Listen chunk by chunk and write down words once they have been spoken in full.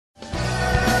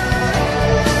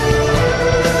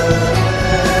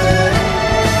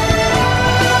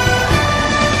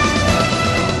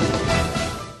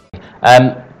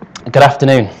Um, Good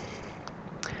afternoon.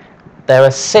 There are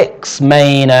six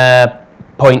main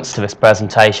points to this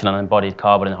presentation on embodied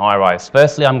carbon and high-rise.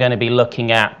 Firstly, I'm going to be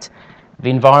looking at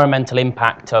the environmental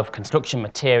impact of construction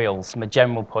materials from a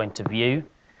general point of view,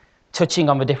 touching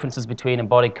on the differences between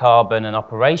embodied carbon and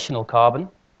operational carbon,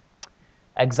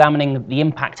 examining the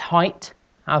impact height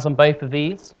has on both of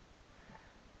these.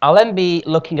 I'll then be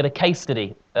looking at a case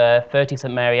study, 30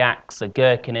 St Mary Axe at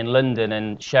Gherkin in London,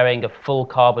 and showing a full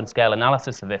carbon scale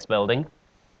analysis of this building,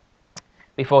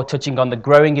 before touching on the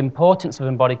growing importance of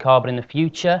embodied carbon in the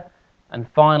future, and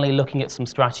finally looking at some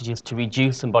strategies to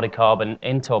reduce embodied carbon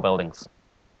in tall buildings.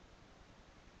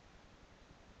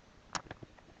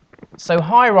 So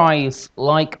high-rise,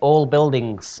 like all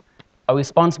buildings, are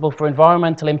responsible for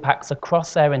environmental impacts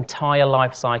across their entire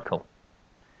life cycle.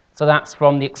 So that's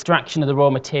from the extraction of the raw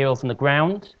materials in the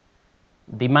ground,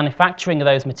 the manufacturing of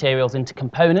those materials into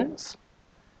components,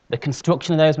 the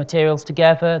construction of those materials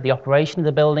together, the operation of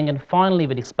the building, and finally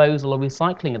the disposal or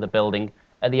recycling of the building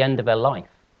at the end of their life.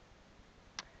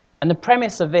 And the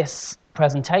premise of this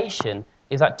presentation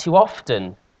is that too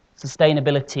often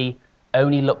sustainability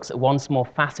only looks at one small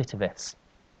facet of this,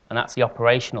 and that's the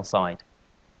operational side.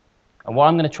 And what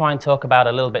I'm going to try and talk about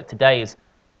a little bit today is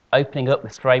opening up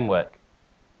this framework,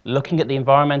 looking at the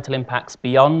environmental impacts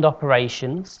beyond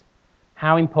operations,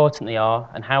 how important they are,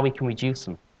 and how we can reduce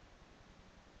them.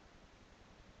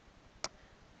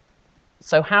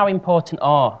 So how important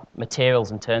are materials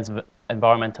in terms of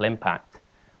environmental impact?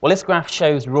 Well, this graph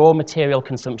shows raw material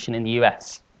consumption in the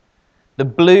US. The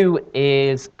blue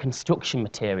is construction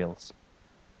materials.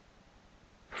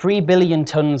 3 billion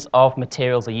tons of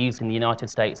materials are used in the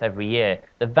United States every year.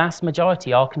 The vast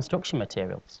majority are construction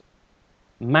materials.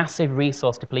 Massive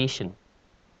resource depletion.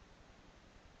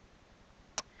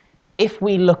 If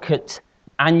we look at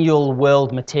annual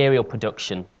world material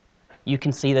production, you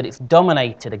can see that it's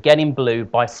dominated, again in blue,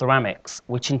 by ceramics,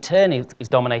 which in turn is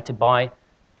dominated by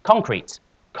concrete.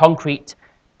 Concrete,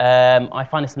 I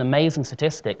find it's an amazing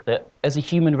statistic that as a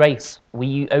human race,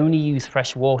 we only use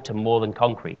fresh water more than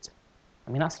concrete.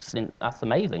 I mean, that's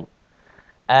amazing.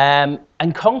 And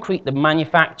concrete, the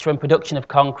manufacture and production of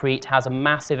concrete has a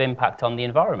massive impact on the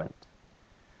environment.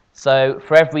 So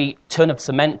for every ton of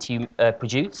cement you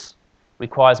produce,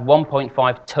 requires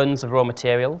 1.5 tons of raw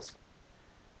materials,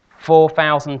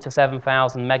 4,000 to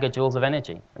 7,000 megajoules of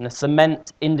energy, and the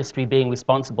cement industry being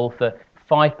responsible for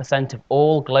 5% of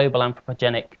all global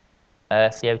anthropogenic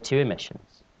CO2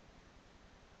 emissions.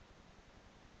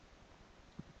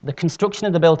 The construction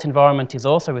of the built environment is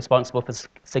also responsible for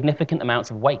significant amounts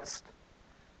of waste.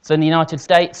 So in the United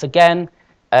States, again,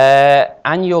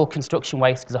 annual construction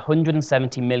waste is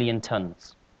 170 million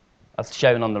tons, as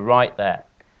shown on the right there.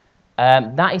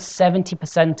 That is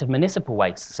 70% of municipal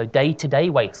waste, so day-to-day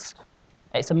waste.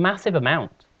 It's a massive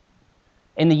amount.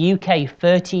 In the UK,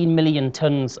 13 million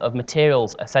tons of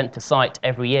materials are sent to site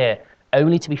every year,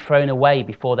 only to be thrown away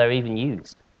before they're even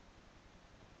used.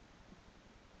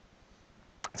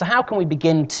 So how can we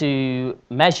begin to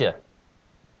measure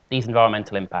these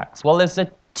environmental impacts? Well, there's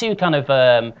two kind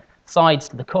of sides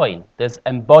to the coin. There's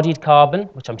embodied carbon,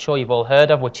 which I'm sure you've all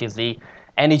heard of, which is the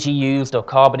energy used or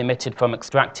carbon emitted from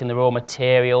extracting the raw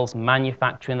materials,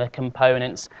 manufacturing the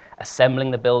components,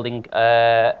 assembling the building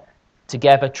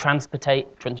together,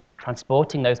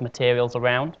 transporting those materials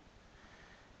around,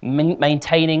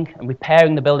 maintaining and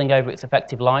repairing the building over its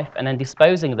effective life, and then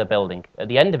disposing of the building at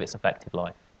the end of its effective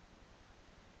life.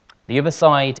 The other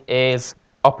side is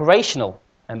operational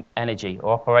energy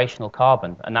or operational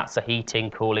carbon, and that's the heating,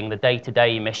 cooling, the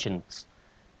day-to-day emissions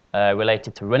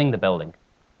related to running the building.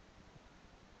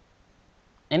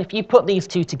 And if you put these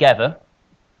two together,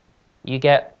 you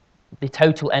get the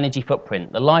total energy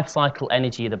footprint, the life cycle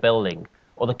energy of the building,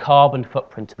 or the carbon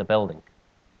footprint of the building.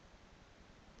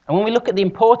 And when we look at the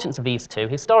importance of these two,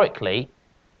 historically,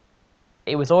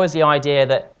 it was always the idea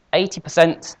that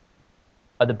 80%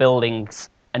 of the building's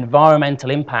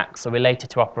environmental impacts are related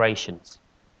to operations,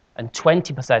 and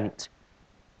 20%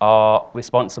 are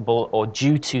responsible or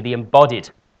due to the embodied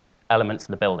elements of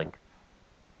the building.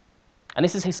 And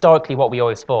this is historically what we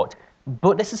always thought,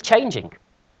 but this is changing.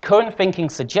 Current thinking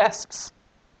suggests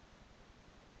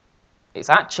it's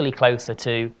actually closer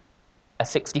to a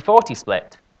 60-40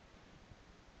 split.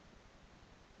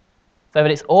 So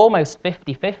that it's almost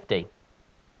 50-50.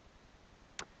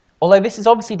 Although this is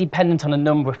obviously dependent on a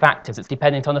number of factors. It's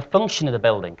dependent on the function of the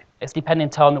building. It's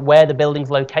dependent on where the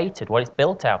building's located, what it's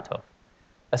built out of.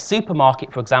 A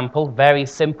supermarket, for example, very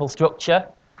simple structure,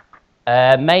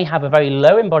 may have a very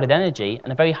low embodied energy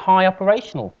and a very high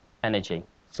operational energy,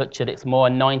 such that it's more a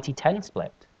 90-10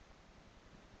 split.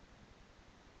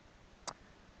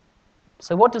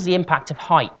 So what does the impact of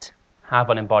height have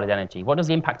on embodied energy? What does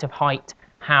the impact of height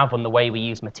have on the way we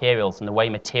use materials and the way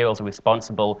materials are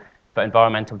responsible for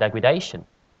environmental degradation?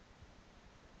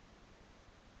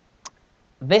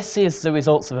 This is the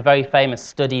results of a very famous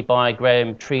study by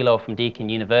Graham Treloar from Deakin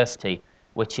University,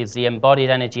 which is the embodied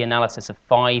energy analysis of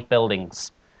 5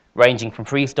 buildings, ranging from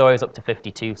 3 stories up to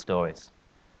 52 stories.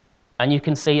 And you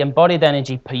can see embodied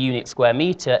energy per unit square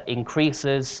metre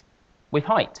increases with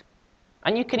height.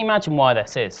 And you can imagine why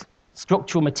this is.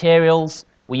 Structural materials,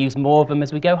 we use more of them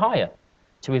as we go higher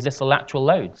to resist the lateral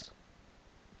loads.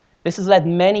 This has led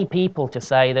many people to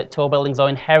say that tall buildings are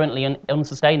inherently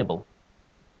unsustainable.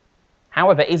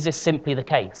 However, is this simply the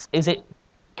case?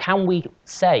 Can we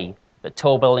say that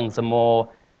tall buildings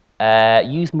are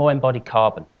use more embodied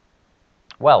carbon?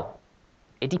 Well,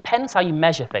 it depends how you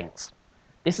measure things.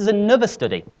 This is another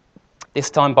study, this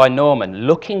time by Norman,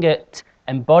 looking at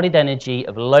embodied energy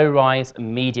of low-rise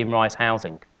and medium-rise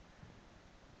housing.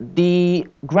 The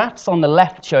graphs on the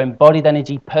left show embodied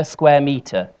energy per square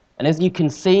metre, and as you can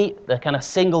see, the kind of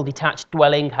single detached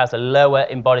dwelling has a lower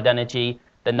embodied energy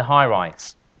than the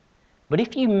high-rise. But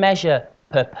if you measure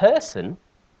per person,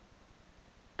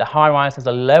 the high-rise has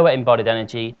a lower embodied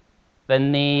energy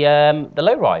than the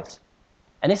low-rise.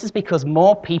 And this is because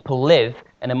more people live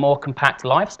in a more compact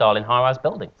lifestyle in high-rise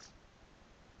buildings.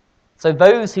 So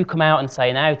those who come out and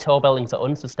say now tall buildings are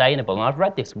unsustainable, and I've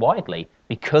read this widely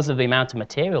because of the amount of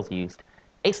materials used,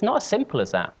 it's not as simple as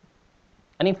that.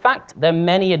 And in fact, there are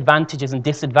many advantages and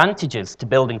disadvantages to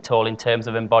building tall in terms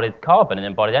of embodied carbon and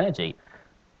embodied energy.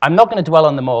 I'm not going to dwell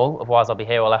on them all, otherwise I'll be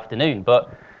here all afternoon,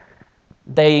 but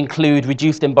they include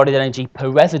reduced embodied energy per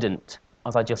resident,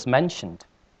 as I just mentioned.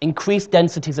 Increased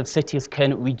densities of cities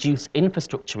can reduce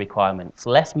infrastructure requirements,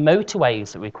 less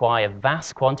motorways that require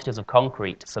vast quantities of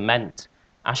concrete, cement,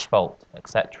 asphalt,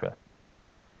 etc.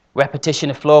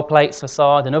 Repetition of floor plates,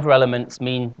 facade, and other elements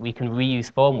mean we can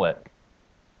reuse formwork,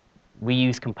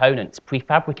 reuse components,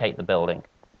 prefabricate the building.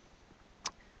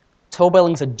 Tall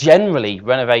buildings are generally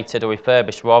renovated or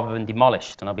refurbished rather than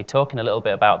demolished, and I'll be talking a little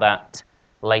bit about that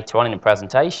later on in the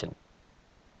presentation.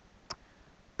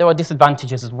 There are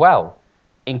disadvantages as well.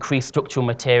 Increased structural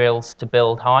materials to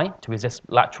build high to resist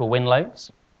lateral wind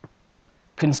loads.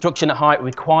 Construction at height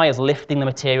requires lifting the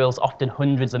materials often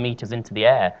hundreds of meters into the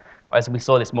air, or as we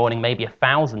saw this morning, maybe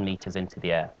 1,000 meters into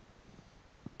the air.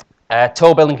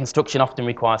 Tall building construction often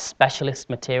requires specialist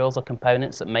materials or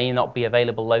components that may not be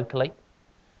available locally.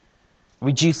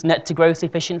 Reduced net to gross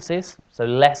efficiencies, so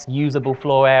less usable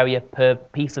floor area per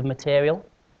piece of material.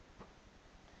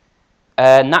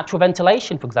 Natural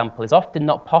ventilation, for example, is often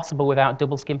not possible without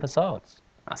double skin facades.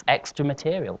 That's extra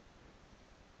material.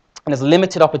 And there's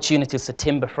limited opportunities for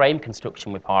timber frame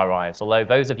construction with high-rise, although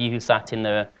those of you who sat in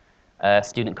the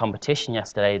student competition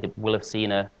yesterday will have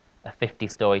seen a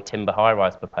 50-story timber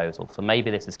high-rise proposal, so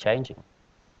maybe this is changing.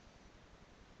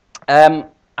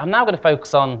 I'm now going to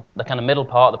focus on the kind of middle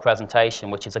part of the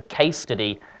presentation, which is a case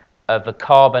study of the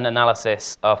carbon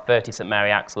analysis of 30 St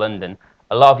Mary Axe, London.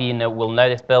 A lot of you will know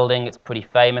this building. It's pretty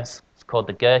famous. It's called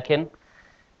the Gherkin.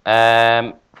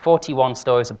 41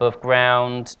 stories above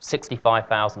ground,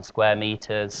 65,000 square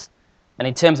meters. And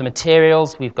in terms of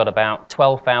materials, we've got about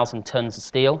 12,000 tons of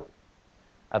steel,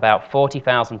 about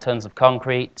 40,000 tons of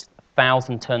concrete,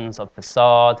 1,000 tons of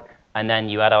facade, and then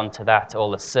you add on to that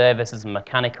all the services and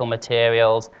mechanical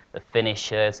materials, the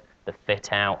finishers, the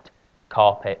fit-out,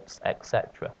 carpets,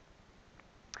 etc.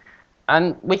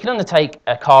 And we can undertake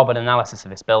a carbon analysis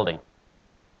of this building.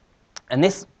 And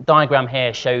this diagram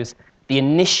here shows the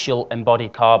initial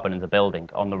embodied carbon in the building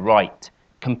on the right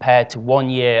compared to 1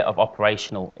 year of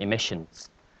operational emissions.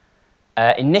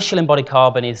 Initial embodied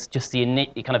carbon is just the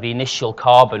initial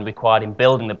carbon required in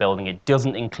building the building. It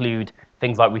doesn't include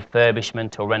things like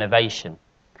refurbishment or renovation.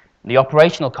 The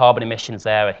operational carbon emissions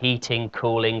there are heating,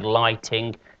 cooling,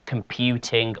 lighting,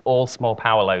 computing, all small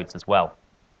power loads as well.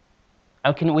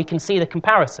 And we can see the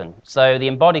comparison. So the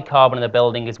embodied carbon in the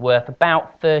building is worth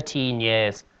about 13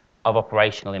 years of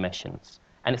operational emissions.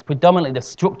 And it's predominantly the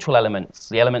structural elements,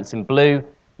 the elements in blue,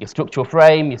 your structural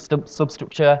frame, your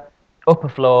substructure, upper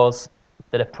floors,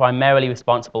 that are primarily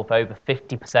responsible for over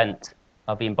 50%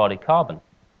 of the embodied carbon.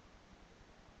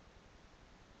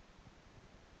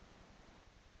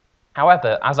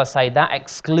 However, as I say, that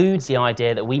excludes the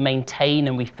idea that we maintain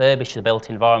and refurbish the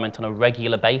built environment on a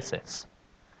regular basis.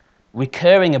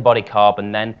 Recurring embodied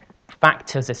carbon then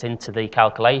factors this into the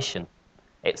calculation.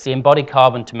 It's the embodied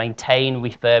carbon to maintain,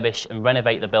 refurbish, and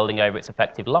renovate the building over its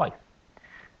effective life.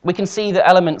 We can see that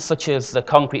elements such as the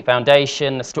concrete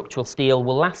foundation, the structural steel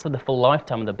will last for the full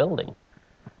lifetime of the building.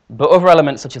 But other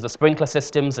elements such as the sprinkler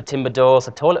systems, the timber doors,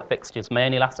 the toilet fixtures may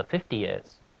only last for 50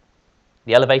 years.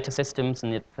 The elevator systems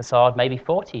and the facade maybe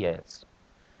 40 years.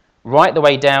 Right the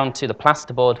way down to the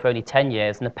plasterboard for only 10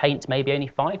 years and the paint maybe only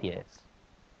 5 years.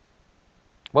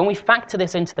 When we factor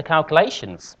this into the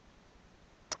calculations,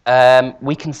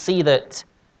 we can see that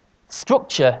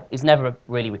structure is never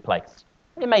really replaced.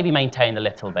 It may be maintained a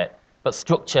little bit, but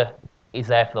structure is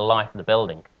there for the life of the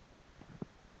building.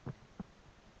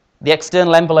 The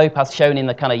external envelope, as shown in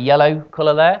the kind of yellow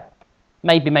colour there,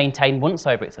 may be maintained once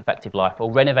over its effective life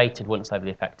or renovated once over the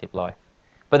effective life.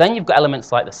 But then you've got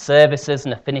elements like the services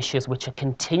and the finishes which are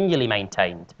continually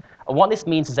maintained. And what this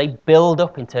means is they build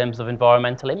up in terms of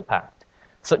environmental impact.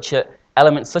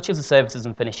 Elements such as the services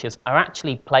and finishes are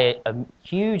actually play a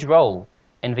huge role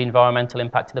in the environmental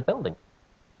impact of the building.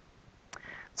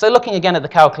 So looking again at the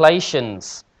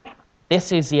calculations,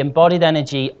 this is the embodied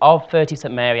energy of 30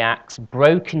 St Mary Axe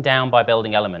broken down by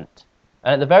building element.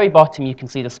 And at the very bottom you can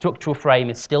see the structural frame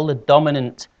is still the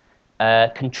dominant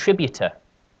contributor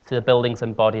to the building's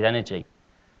embodied energy.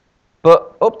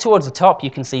 But up towards the top you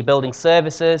can see building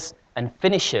services and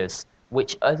finishes,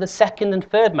 which are the second and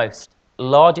third most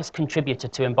largest contributor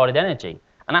to embodied energy.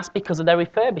 And that's because of their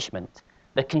refurbishment,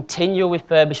 the continual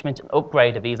refurbishment and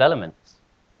upgrade of these elements.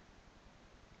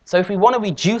 So if we want to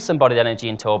reduce embodied energy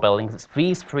in tall buildings, it's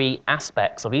these three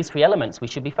aspects, or these three elements we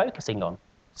should be focusing on: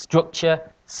 structure,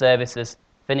 services,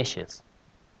 finishes.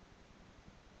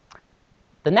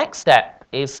 The next step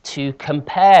is to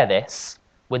compare this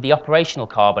with the operational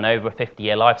carbon over a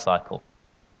 50-year life cycle.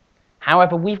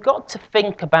 However, we've got to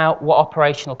think about what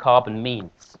operational carbon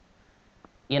means.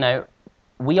 You know,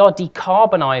 we are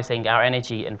decarbonising our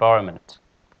energy environment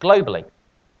globally.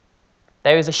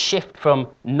 There is a shift from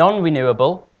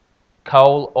non-renewable,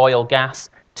 coal, oil, gas,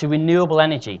 to renewable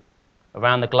energy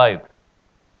around the globe.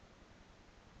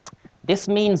 This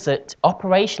means that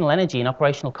operational energy and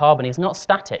operational carbon is not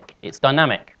static, it's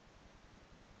dynamic.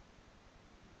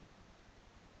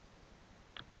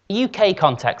 UK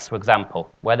context, for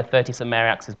example, where the 30 St Mary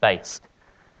Axe is based.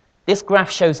 This graph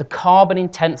shows the carbon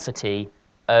intensity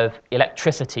of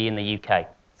electricity in the UK.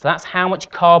 So that's how much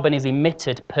carbon is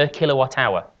emitted per kilowatt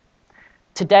hour.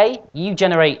 Today, you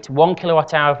generate 1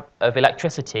 kilowatt hour of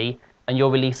electricity and you're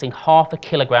releasing 0.5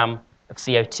 kilogram of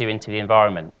CO2 into the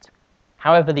environment.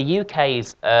 However, the UK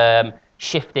is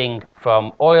shifting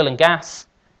from oil and gas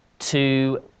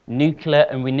to nuclear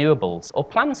and renewables, or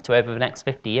plans to over the next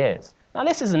 50 years. Now,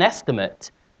 this is an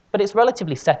estimate, but it's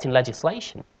relatively set in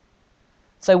legislation.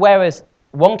 So whereas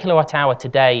 1 kilowatt hour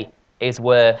today is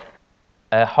worth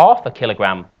 0.5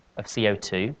 kilogram of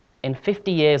CO2, in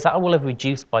 50 years that will have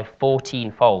reduced by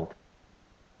 14-fold,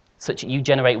 such that you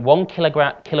generate 1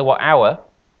 kilowatt hour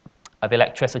of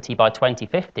electricity by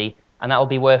 2050, and that will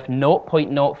be worth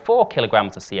 0.04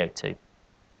 kilograms of CO2.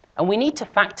 And we need to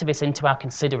factor this into our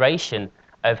consideration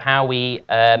of how we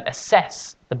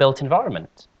assess the built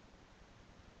environment.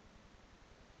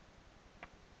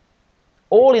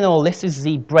 All in all, this is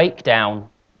the breakdown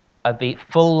of the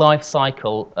full life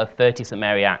cycle of 30 St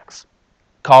Mary Axe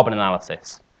carbon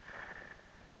analysis.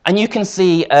 And you can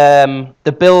see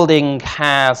the building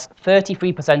has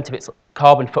 33% of its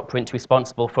carbon footprint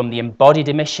responsible from the embodied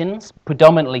emissions,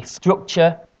 predominantly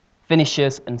structure,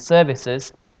 finishes and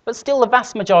services, but still the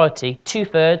vast majority,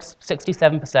 2/3,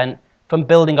 67%, from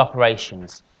building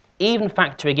operations, even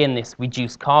factoring in this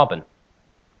reduced carbon.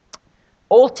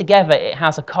 Altogether, it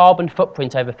has a carbon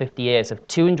footprint over 50 years of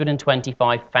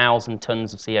 225,000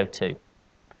 tonnes of CO2.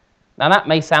 Now that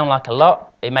may sound like a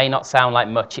lot, it may not sound like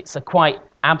much, it's a quite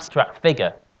abstract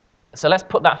figure. So let's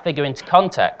put that figure into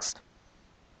context.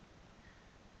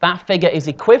 That figure is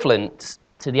equivalent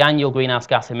to the annual greenhouse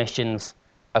gas emissions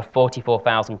of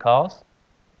 44,000 cars,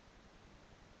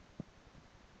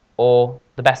 or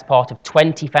the best part of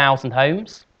 20,000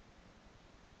 homes,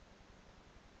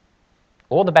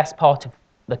 or the best part of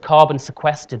the carbon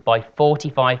sequestered by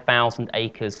 45,000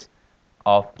 acres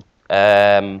of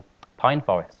pine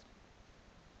forest.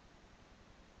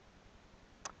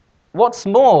 What's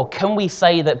more, can we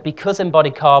say that because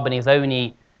embodied carbon is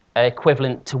only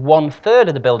equivalent to 1/3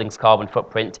 of the building's carbon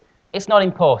footprint, it's not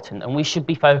important and we should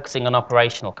be focusing on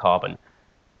operational carbon?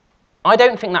 I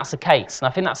don't think that's the case, and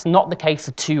I think that's not the case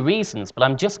for two reasons, but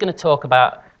I'm just going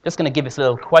to give this a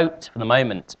little quote for the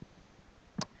moment.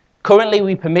 Currently,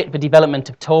 we permit the development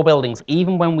of tall buildings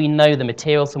even when we know the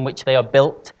materials from which they are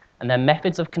built and their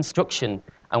methods of construction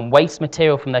and waste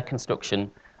material from their construction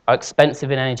are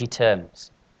expensive in energy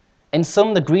terms. In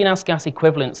sum, the greenhouse gas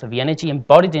equivalence of the energy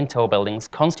embodied in tall buildings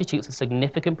constitutes a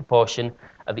significant proportion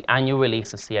of the annual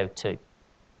release of CO2.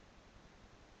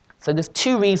 So there's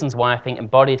two reasons why I think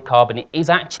embodied carbon is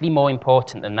actually more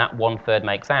important than that 1/3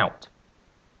 makes out.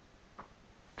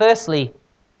 Firstly,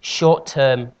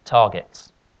 short-term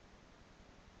targets.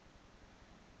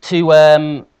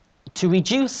 To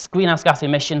reduce greenhouse gas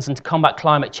emissions and to combat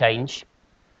climate change,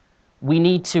 we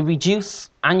need to reduce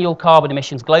annual carbon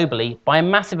emissions globally by a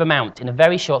massive amount in a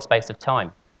very short space of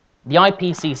time. The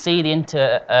IPCC, the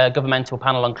Intergovernmental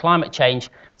Panel on Climate Change,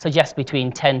 suggests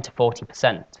between 10 to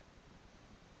 40%.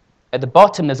 At the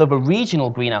bottom, there's other regional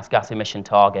greenhouse gas emission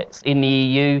targets. In the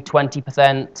EU,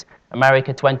 20%,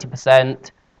 America,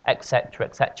 20%, etc.,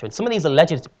 etc. And some of these are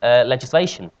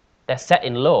legislation. They're set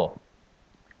in law.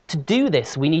 To do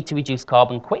this, we need to reduce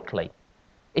carbon quickly.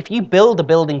 If you build a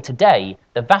building today,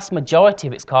 the vast majority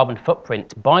of its carbon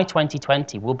footprint by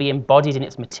 2020 will be embodied in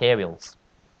its materials.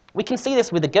 We can see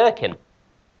this with the gherkin.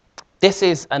 This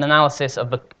is an analysis of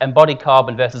the embodied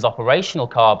carbon versus operational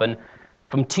carbon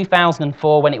from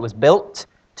 2004 when it was built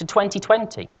to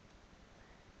 2020.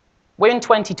 We're in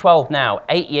 2012 now,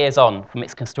 8 years on from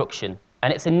its construction,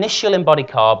 and its initial embodied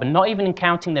carbon, not even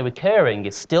counting the recurring,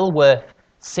 is still worth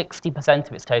 60%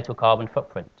 of its total carbon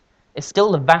footprint. It's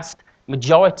still the vast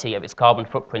majority of its carbon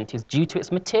footprint is due to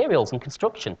its materials and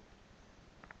construction.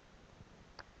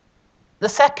 The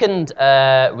second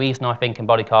reason I think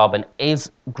embodied carbon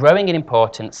is growing in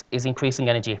importance is increasing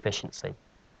energy efficiency.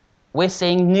 We're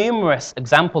seeing numerous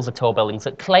examples of tall buildings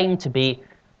that claim to be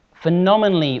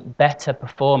phenomenally better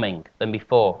performing than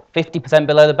before. 50%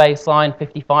 below the baseline,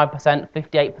 55%,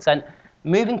 58%,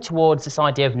 moving towards this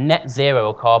idea of net zero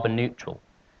or carbon neutral.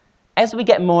 As we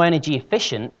get more energy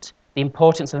efficient, the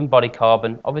importance of embodied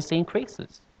carbon obviously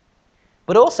increases.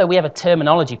 But also we have a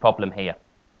terminology problem here,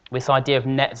 this idea of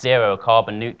net zero or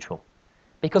carbon neutral.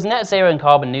 Because net zero and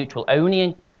carbon neutral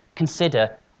only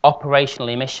consider operational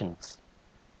emissions.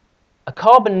 A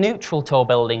carbon neutral tall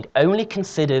building only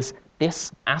considers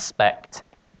this aspect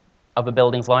of a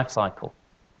building's life cycle.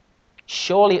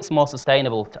 Surely it's more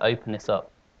sustainable to open this up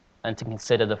and to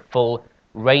consider the full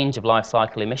range of life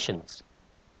cycle emissions.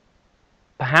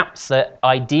 Perhaps the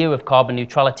idea of carbon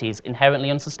neutrality is inherently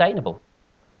unsustainable.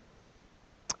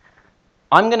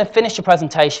 I'm going to finish the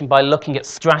presentation by looking at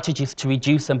strategies to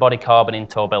reduce embodied carbon in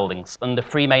tall buildings under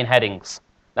 3 main headings.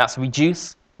 That's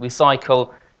reduce,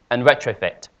 recycle, and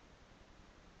retrofit.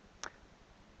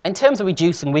 In terms of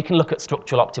reducing, we can look at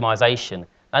structural optimization.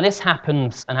 Now this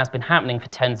happens and has been happening for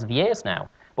tens of years now,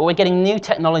 but we're getting new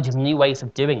technologies and new ways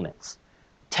of doing this.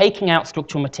 Taking out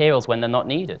structural materials when they're not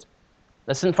needed.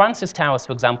 The St. Francis Towers,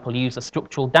 for example, use a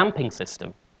structural damping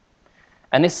system,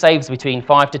 and this saves between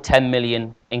 5 to 10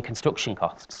 million in construction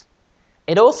costs.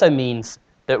 It also means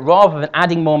that rather than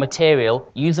adding more material,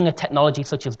 using a technology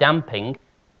such as damping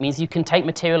means you can take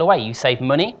material away. You save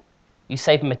money, you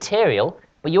save material,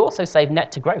 but you also save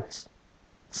net to gross.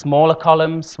 Smaller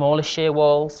columns, smaller shear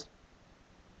walls.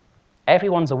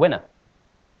 Everyone's a winner.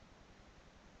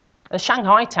 The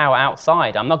Shanghai Tower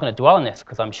outside, I'm not going to dwell on this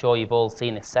because I'm sure you've all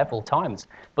seen this several times,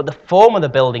 but the form of the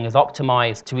building is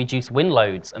optimized to reduce wind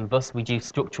loads and thus reduce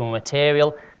structural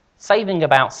material, saving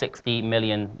about $60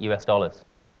 million US.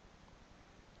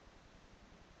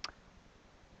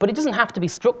 But it doesn't have to be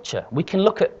structure. We can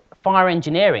look at fire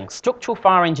engineering. Structural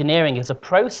fire engineering is a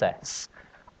process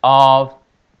of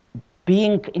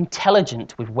being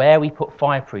intelligent with where we put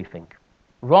fireproofing.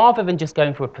 Rather than just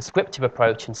going for a prescriptive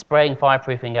approach and spraying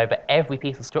fireproofing over every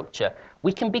piece of structure,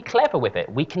 we can be clever with it.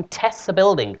 We can test the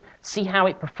building, see how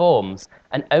it performs,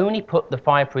 and only put the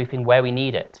fireproofing where we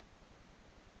need it.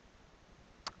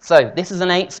 So this is an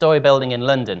 8-story building in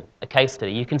London, a case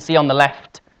study. You can see on the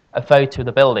left a photo of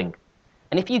the building.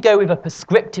 And if you go with a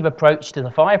prescriptive approach to the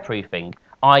fireproofing,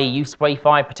 i.e. you spray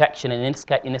fire protection and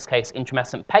in this case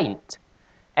intrumescent paint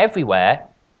everywhere,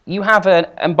 you have an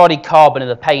embodied carbon of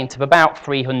the paint of about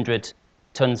 300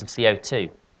 tons of CO2.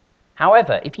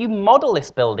 However, if you model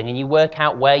this building and you work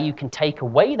out where you can take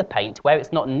away the paint, where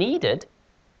it's not needed,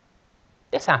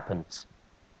 this happens.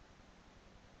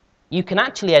 You can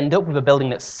actually end up with a building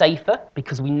that's safer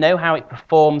because we know how it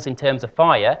performs in terms of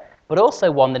fire, but also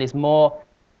one that is more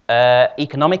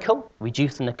economical,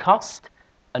 reducing the cost,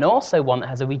 and also one that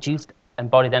has a reduced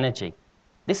embodied energy.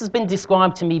 This has been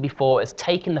described to me before as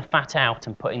taking the fat out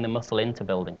and putting the muscle into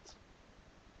buildings.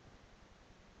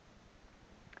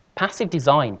 Passive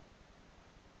design.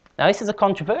 Now this is a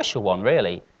controversial one,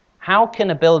 really. How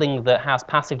can a building that has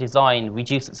passive design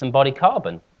reduce its embodied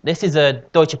carbon? This is a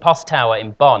Deutsche Post tower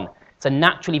in Bonn. It's a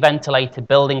naturally ventilated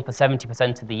building for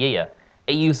 70% of the year.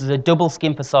 It uses a double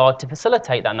skin facade to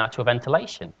facilitate that natural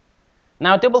ventilation.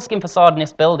 Now a double skin facade in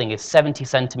this building is 70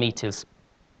 centimeters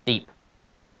deep.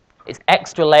 It's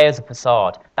extra layers of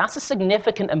facade. That's a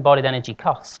significant embodied energy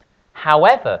cost.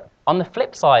 However, on the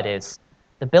flip side is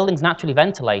the building's naturally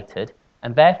ventilated,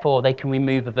 and therefore they can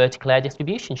remove the vertical air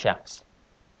distribution shafts.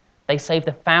 They saved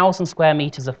 1,000 square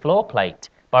meters of floor plate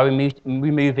by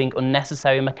removing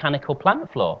unnecessary mechanical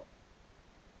plant floor.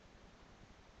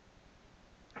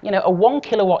 You know, a 1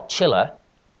 kilowatt chiller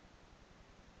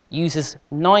uses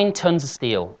 9 tons of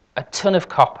steel, a ton of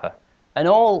copper, and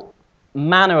all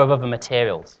manner of other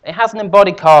materials. It has an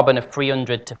embodied carbon of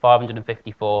 300 to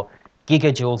 554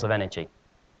 gigajoules of energy.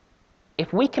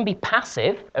 If we can be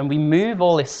passive and remove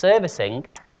all this servicing,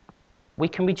 we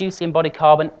can reduce the embodied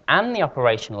carbon and the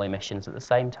operational emissions at the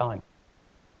same time.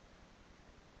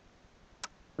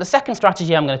 The second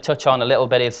strategy I'm going to touch on a little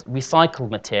bit is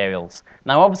recycled materials.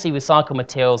 Now, obviously, recycled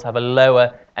materials have a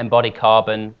lower embodied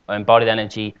carbon or embodied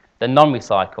energy than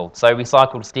non-recycled. So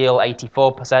recycled steel,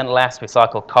 84% less,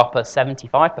 recycled copper,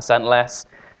 75% less,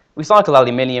 recycled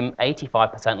aluminium,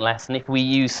 85% less. And if we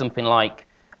use something like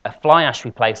a fly ash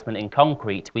replacement in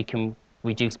concrete, we can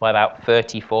reduce by about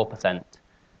 34%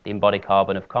 the embodied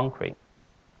carbon of concrete.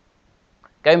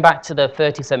 Going back to the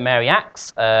 30 St Mary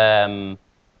Axe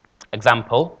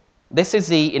example, this is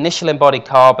the initial embodied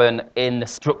carbon in the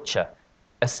structure,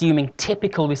 assuming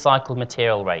typical recycled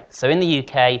material rates. So in the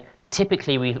UK,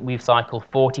 typically we recycle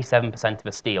 47% of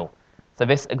the steel. So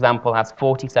this example has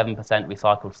 47%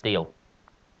 recycled steel.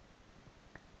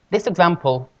 This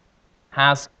example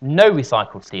has no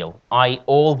recycled steel, i.e.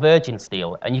 all virgin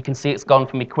steel, and you can see it's gone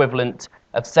from equivalent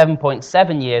of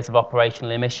 7.7 years of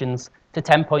operational emissions to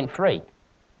 10.3.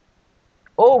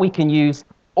 Or we can use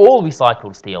all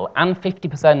recycled steel and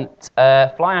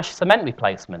 50% fly ash cement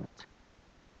replacement,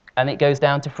 and it goes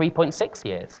down to 3.6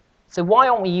 years. So why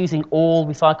aren't we using all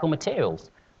recycled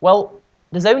materials? Well,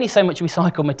 there's only so much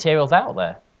recycled materials out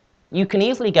there. You can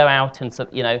easily go out and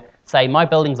say my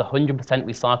building's 100%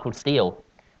 recycled steel,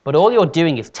 but all you're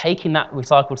doing is taking that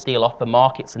recycled steel off the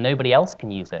market so nobody else can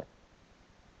use it.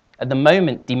 At the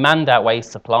moment, demand outweighs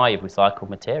supply of recycled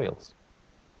materials.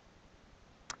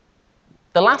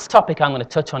 The last topic I'm going to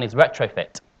touch on is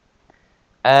retrofit.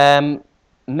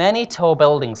 Many tall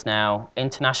buildings now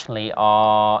internationally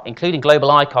are, including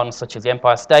global icons such as the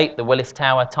Empire State, the Willis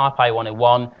Tower, Taipei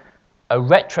 101, are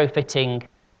retrofitting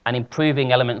and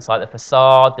improving elements like the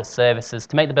facade, the services,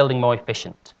 to make the building more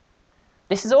efficient.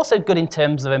 This is also good in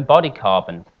terms of embodied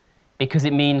carbon, because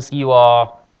it means you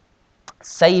are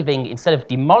saving, instead of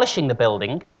demolishing the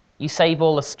building, you save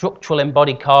all the structural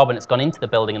embodied carbon that's gone into the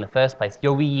building in the first place.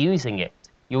 You're reusing it.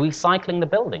 You're recycling the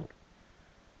building.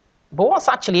 But what's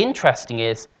actually interesting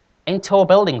is, in tall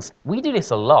buildings, we do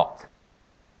this a lot.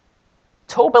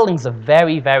 Tall buildings are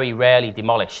very, very rarely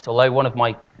demolished, although one of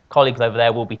my colleagues over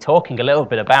there will be talking a little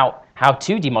bit about how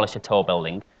to demolish a tall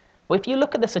building. But if you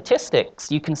look at the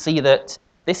statistics, you can see that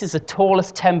this is the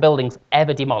tallest 10 buildings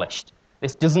ever demolished.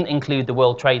 This doesn't include the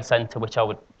World Trade Center, which I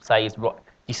would say is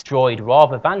destroyed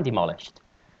rather than demolished.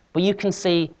 But you can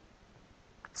see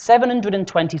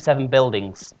 727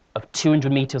 buildings of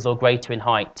 200 meters or greater in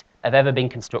height have ever been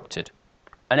constructed,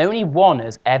 and only one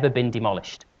has ever been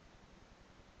demolished.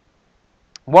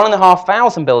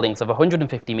 1,500 buildings of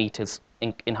 150 meters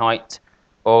in height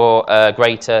or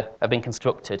greater have been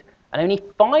constructed, and only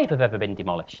 5 have ever been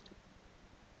demolished.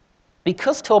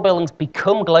 Because tall buildings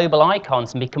become global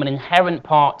icons and become an inherent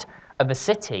part of a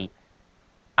city,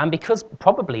 and because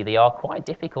probably they are quite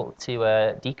difficult to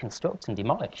deconstruct and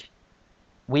demolish,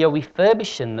 we are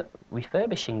refurbishing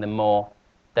them more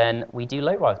than we do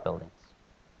low-rise buildings.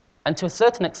 And to a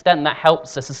certain extent, that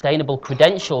helps the sustainable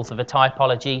credentials of a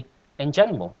typology in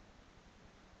general.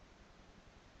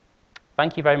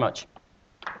 Thank you very much.